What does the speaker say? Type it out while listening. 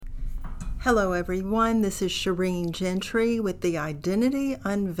Hello everyone, this is Shireen Gentry with the Identity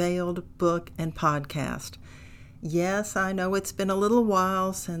Unveiled book and podcast. Yes, I know it's been a little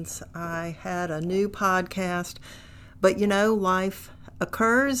while since I had a new podcast, but life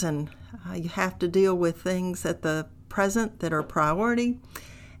occurs and you have to deal with things at the present that are priority.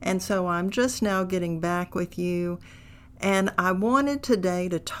 And so I'm just now getting back with you, and I wanted today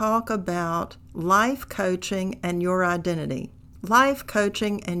to talk about life coaching and your identity. Life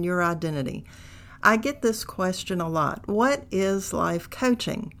coaching and your identity. I get this question a lot. What is life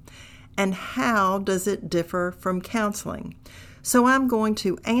coaching? And how does it differ from counseling? So I'm going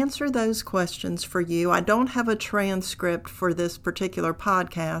to answer those questions for you. I don't have a transcript for this particular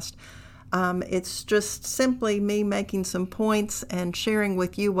podcast. It's just simply me making some points and sharing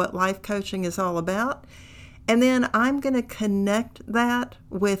with you what life coaching is all about. And then I'm going to connect that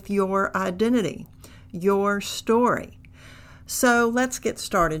with your identity, your story. So let's get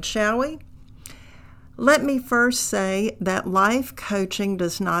started, shall we? Let me first say that life coaching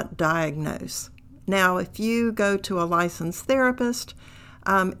does not diagnose. Now, if you go to a licensed therapist,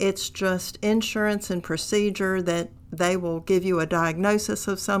 it's just insurance and procedure that they will give you a diagnosis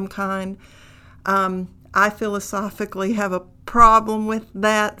of some kind. I philosophically have a problem with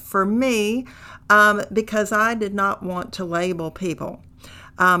that for me because I did not want to label people.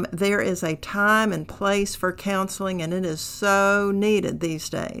 There is a time and place for counseling, and it is so needed these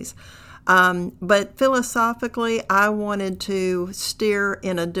days. But philosophically, I wanted to steer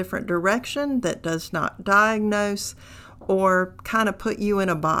in a different direction that does not diagnose or kind of put you in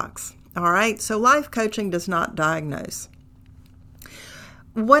a box. All right, so life coaching does not diagnose.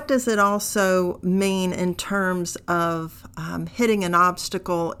 What does it also mean in terms of hitting an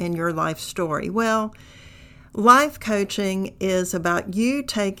obstacle in your life story? Well, life coaching is about you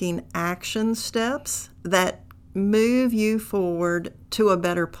taking action steps that move you forward to a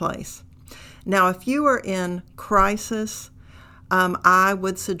better place. Now, if you are in crisis, I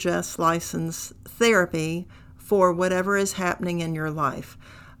would suggest licensed therapy for whatever is happening in your life.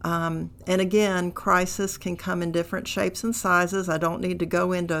 And again, crisis can come in different shapes and sizes. I don't need to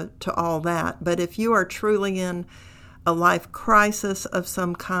go into all that. But if you are truly in a life crisis of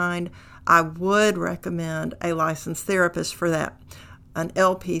some kind, I would recommend a licensed therapist for that. An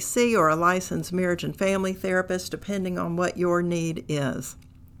LPC or a licensed marriage and family therapist, depending on what your need is.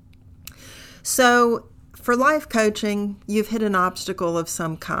 So for life coaching, you've hit an obstacle of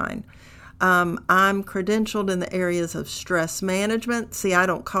some kind. I'm credentialed in the areas of stress management. See, I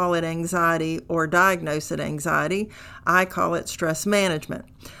don't call it anxiety or diagnose it anxiety. I call it stress management.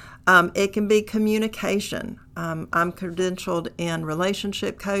 It can be communication. I'm credentialed in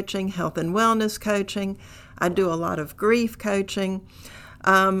relationship coaching, health and wellness coaching. I do a lot of grief coaching.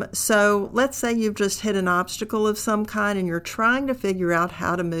 So let's say you've just hit an obstacle of some kind and you're trying to figure out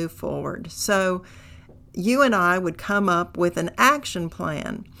how to move forward. So you and I would come up with an action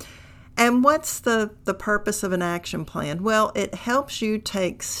plan. And what's the purpose of an action plan? Well, it helps you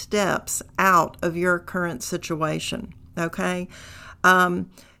take steps out of your current situation, okay?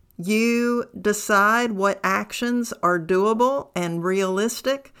 You decide what actions are doable and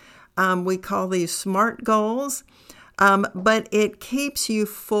realistic. We call these SMART goals, but it keeps you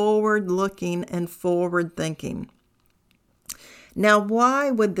forward-looking and forward-thinking. Now, why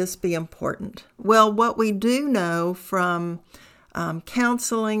would this be important? Well, what we do know from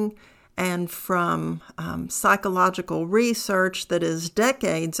counseling and from psychological research that is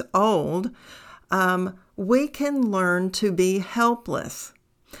decades old, we can learn to be helpless.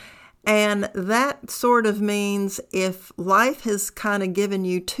 And that sort of means if life has kind of given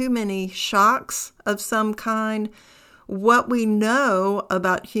you too many shocks of some kind, what we know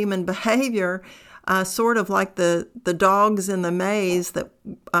about human behavior, sort of like the dogs in the maze that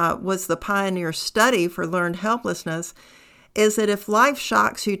was the pioneer study for learned helplessness, is that if life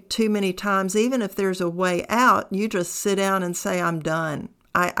shocks you too many times, even if there's a way out, you just sit down and say, I'm done.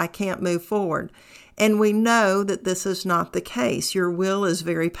 I can't move forward. And we know that this is not the case. Your will is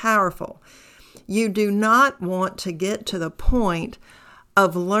very powerful. You do not want to get to the point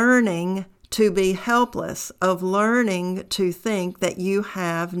of learning to be helpless, of learning to think that you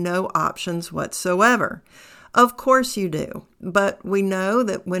have no options whatsoever. Of course you do. But we know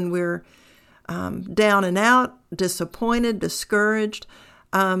that when we're down and out, disappointed, discouraged,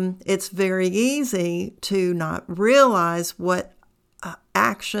 it's very easy to not realize what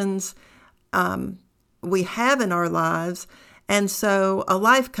actions we have in our lives. And so a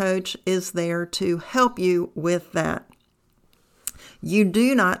life coach is there to help you with that. You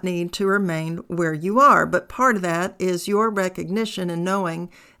do not need to remain where you are, but part of that is your recognition and knowing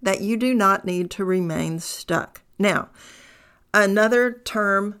that you do not need to remain stuck. Now, Another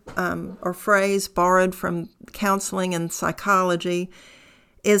term or phrase borrowed from counseling and psychology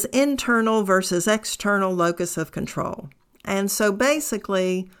is internal versus external locus of control. And so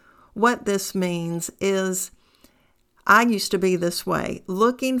basically what this means is I used to be this way,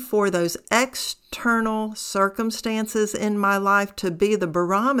 looking for those external circumstances in my life to be the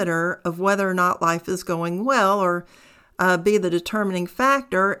barometer of whether or not life is going well, or be the determining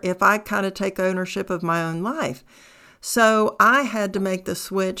factor if I kind of take ownership of my own life. So I had to make the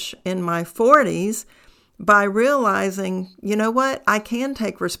switch in my 40s by realizing, you know what, I can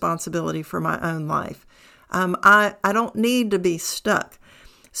take responsibility for my own life. I don't need to be stuck.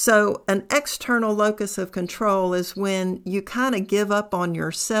 So an external locus of control is when you kind of give up on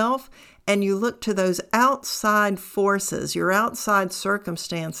yourself and you look to those outside forces, your outside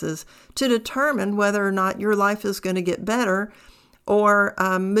circumstances, to determine whether or not your life is going to get better or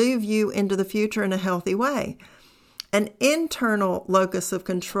move you into the future in a healthy way. An internal locus of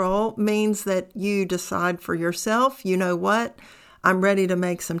control means that you decide for yourself, you know what, I'm ready to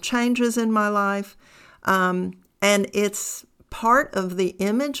make some changes in my life. And it's part of the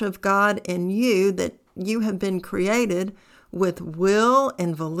image of God in you that you have been created with will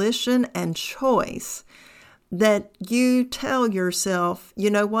and volition and choice, that you tell yourself, you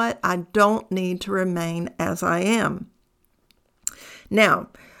know what, I don't need to remain as I am. Now,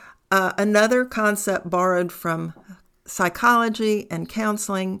 another concept borrowed from psychology and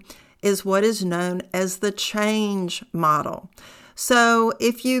counseling is what is known as the change model. So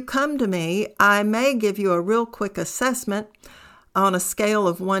if you come to me, I may give you a real quick assessment on a scale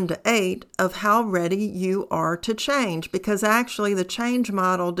of 1 to 8 of how ready you are to change, because actually the change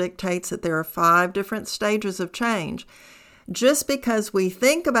model dictates that there are 5 different stages of change. Just because we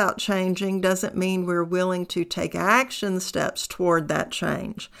think about changing doesn't mean we're willing to take action steps toward that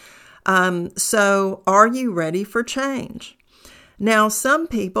change. So are you ready for change? Now, some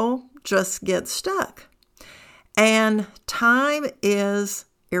people just get stuck, and time is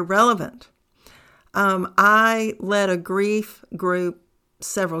irrelevant. I led a grief group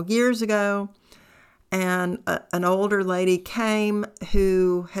several years ago, and an older lady came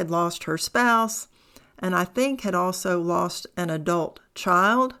who had lost her spouse, and I think had also lost an adult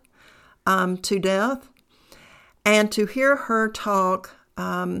child to death. And to hear her talk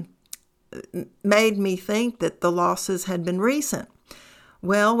made me think that the losses had been recent.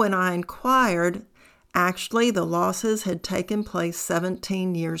 Well, when I inquired, actually the losses had taken place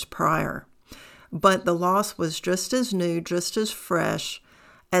 17 years prior. But the loss was just as new, just as fresh,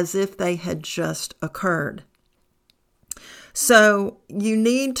 as if they had just occurred. So you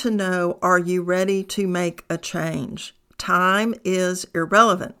need to know, are you ready to make a change? Time is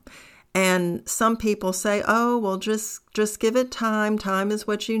irrelevant. And some people say, oh, well, just give it time. Time is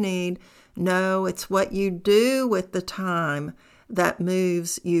what you need. No, it's what you do with the time that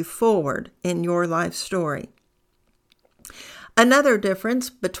moves you forward in your life story. Another difference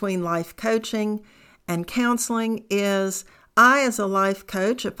between life coaching and counseling is I, as a life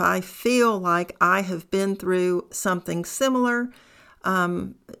coach, if I feel like I have been through something similar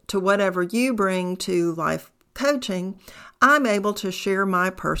to whatever you bring to life coaching, I'm able to share my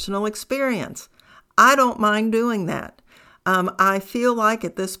personal experience. I don't mind doing that. I feel like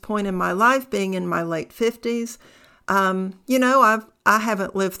at this point in my life, being in my late 50s, I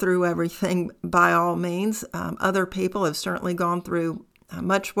haven't lived through everything by all means. Other people have certainly gone through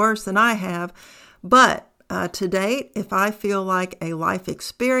much worse than I have. But to date, if I feel like a life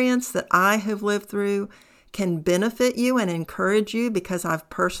experience that I have lived through can benefit you and encourage you because I've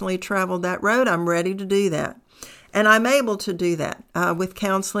personally traveled that road, I'm ready to do that. And I'm able to do that. With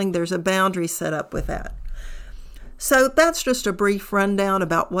counseling, there's a boundary set up with that. So that's just a brief rundown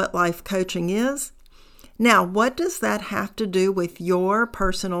about what life coaching is. Now, what does that have to do with your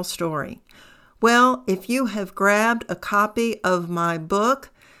personal story? Well, if you have grabbed a copy of my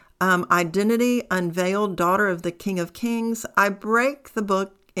book, Identity Unveiled, Daughter of the King of Kings, I break the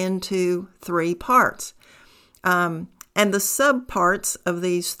book into 3 parts. And the subparts of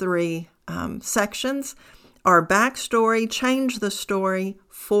these 3 sections are backstory, change the story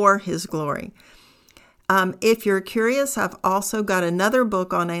for His glory. If you're curious, I've also got another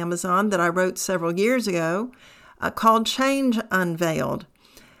book on Amazon that I wrote several years ago called Change Unveiled.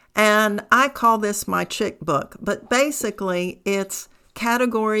 And I call this my chick book, but basically it's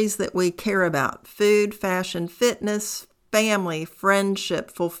categories that we care about: food, fashion, fitness, family, friendship,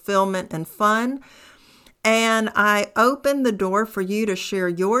 fulfillment, and fun. And I open the door for you to share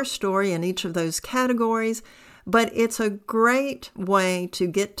your story in each of those categories. But it's a great way to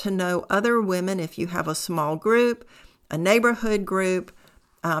get to know other women if you have a small group, a neighborhood group,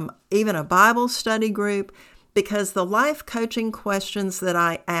 even a Bible study group. because the life coaching questions that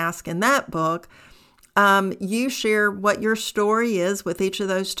I ask in that book, you share what your story is with each of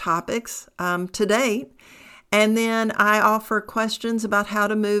those topics to date. And then I offer questions about how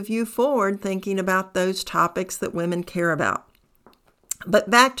to move you forward thinking about those topics that women care about. But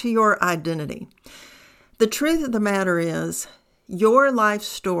back to your identity. The truth of the matter is, your life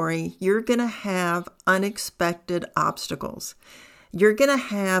story, you're going to have unexpected obstacles. You're going to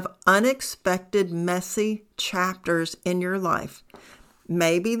have unexpected, messy chapters in your life.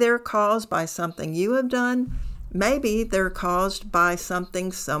 Maybe they're caused by something you have done. Maybe they're caused by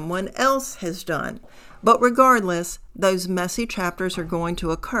something someone else has done. But regardless, those messy chapters are going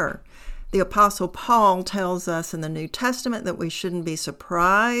to occur. The Apostle Paul tells us in the New Testament that we shouldn't be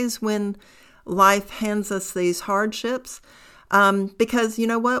surprised when life hands us these hardships. Because you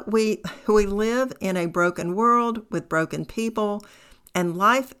know what? We live in a broken world with broken people, and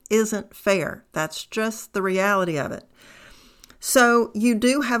life isn't fair. That's just the reality of it. So you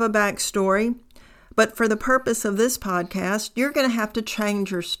do have a backstory, but for the purpose of this podcast, you're going to have to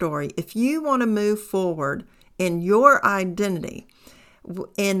change your story. If you want to move forward in your identity,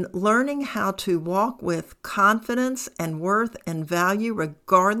 in learning how to walk with confidence and worth and value,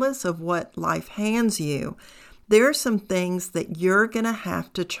 regardless of what life hands you, there are some things that you're going to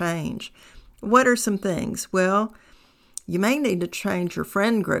have to change. What are some things? Well, you may need to change your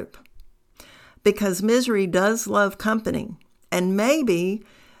friend group because misery does love company. And maybe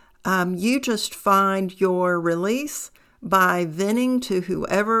you just find your release by venting to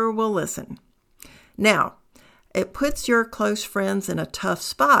whoever will listen. Now, it puts your close friends in a tough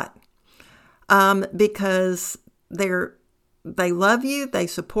spot because they love you, they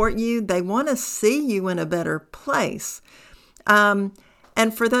support you, they want to see you in a better place. And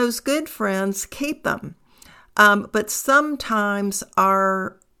for those good friends, keep them. But sometimes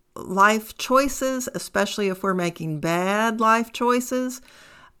our life choices, especially if we're making bad life choices,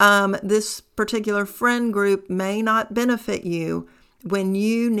 this particular friend group may not benefit you when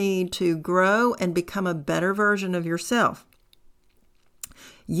you need to grow and become a better version of yourself.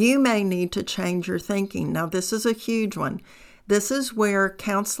 You may need to change your thinking. Now, this is a huge one. This is where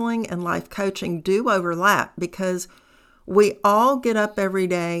counseling and life coaching do overlap because we all get up every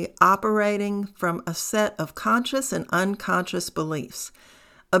day operating from a set of conscious and unconscious beliefs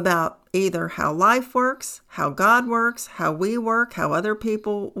about either how life works, how God works, how we work, how other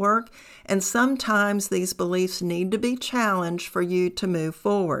people work, and sometimes these beliefs need to be challenged for you to move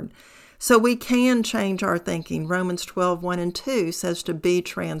forward. So we can change our thinking. Romans 12:1-2 says to be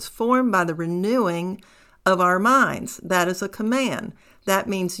transformed by the renewing of our minds. That is a command. That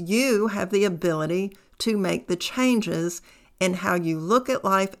means you have the ability to make the changes in how you look at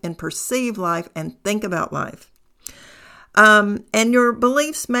life and perceive life and think about life. And your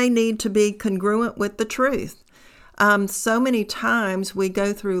beliefs may need to be congruent with the truth. So many times we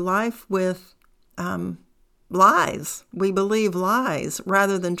go through life with lies. We believe lies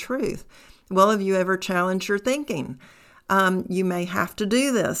rather than truth. Well, have you ever challenged your thinking? You may have to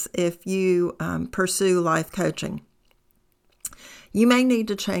do this if you pursue life coaching. You may need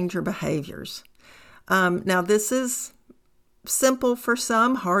to change your behaviors. Now, this is simple for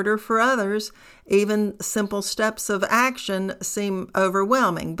some, harder for others. Even simple steps of action seem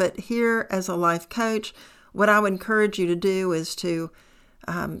overwhelming. But here, as a life coach, what I would encourage you to do is to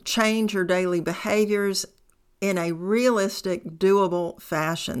change your daily behaviors in a realistic, doable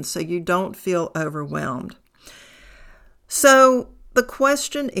fashion so you don't feel overwhelmed. So the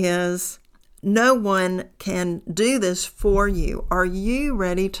question is, no one can do this for you. Are you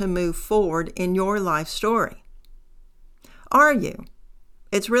ready to move forward in your life story? Are you?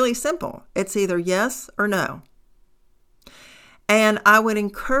 It's really simple. It's either yes or no. And I would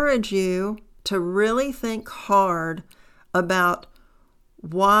encourage you to really think hard about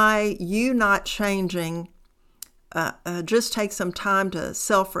why you not changing. Just take some time to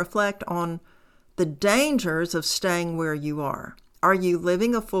self-reflect on the dangers of staying where you are. Are you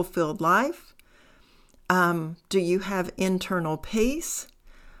living a fulfilled life? Do you have internal peace?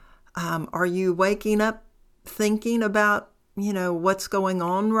 Are you waking up thinking about, what's going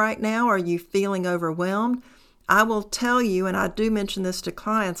on right now? Are you feeling overwhelmed? I will tell you, and I do mention this to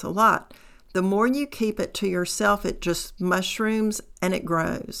clients a lot, the more you keep it to yourself, it just mushrooms and it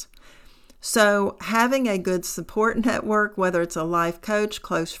grows. So having a good support network, whether it's a life coach,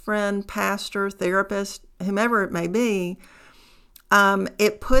 close friend, pastor, therapist, whomever it may be,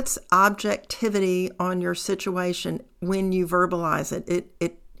 it puts objectivity on your situation when you verbalize it.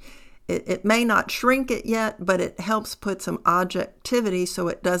 It may not shrink it yet, but it helps put some objectivity so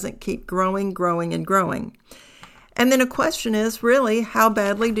it doesn't keep growing. And then a question is, really, how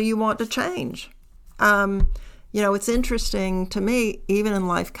badly do you want to change? It's interesting to me, even in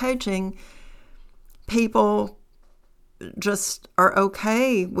life coaching, people just are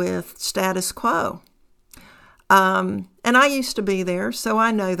okay with status quo. And I used to be there, so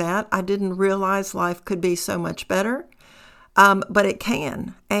I know that. I didn't realize life could be so much better, but it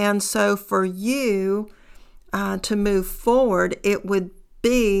can. And so for you to move forward, it would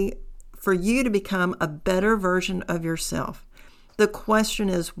be for you to become a better version of yourself. The question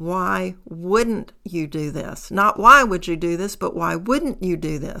is, why wouldn't you do this? Not why would you do this, but why wouldn't you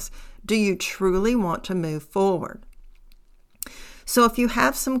do this? Do you truly want to move forward? So if you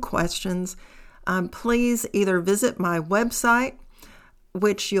have some questions, please either visit my website,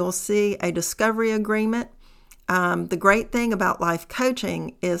 which you'll see a discovery agreement. The great thing about life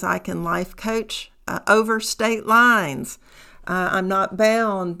coaching is I can life coach over state lines. I'm not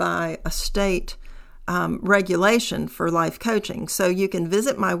bound by a state regulation for life coaching. So you can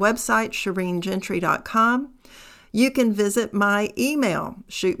visit my website, ShireenGentry.com. You can visit my email.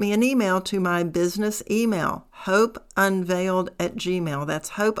 Shoot me an email to my business email, hopeunveiled@gmail.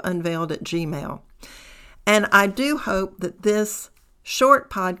 That's hopeunveiled@gmail. And I do hope that this short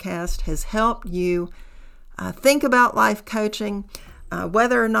podcast has helped you think about life coaching,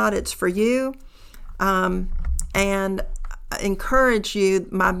 whether or not it's for you, and encourage you.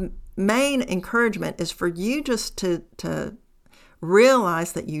 My main encouragement is for you just to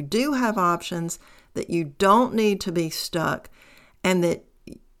realize that you do have options, that you don't need to be stuck, and that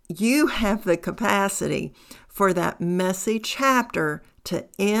you have the capacity for that messy chapter to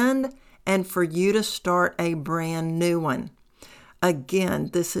end and for you to start a brand new one. Again,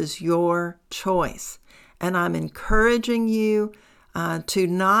 this is your choice, and I'm encouraging you to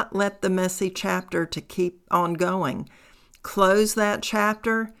not let the messy chapter to keep on going. Close that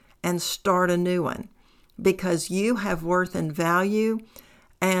chapter and start a new one, because you have worth and value.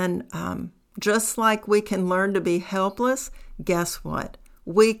 And just like we can learn to be helpless, guess what?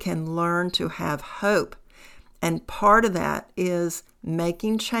 We can learn to have hope. And part of that is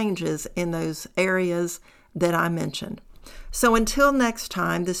making changes in those areas that I mentioned. So until next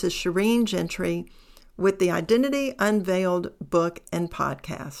time, this is Shireen Gentry with the Identity Unveiled book and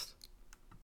podcast.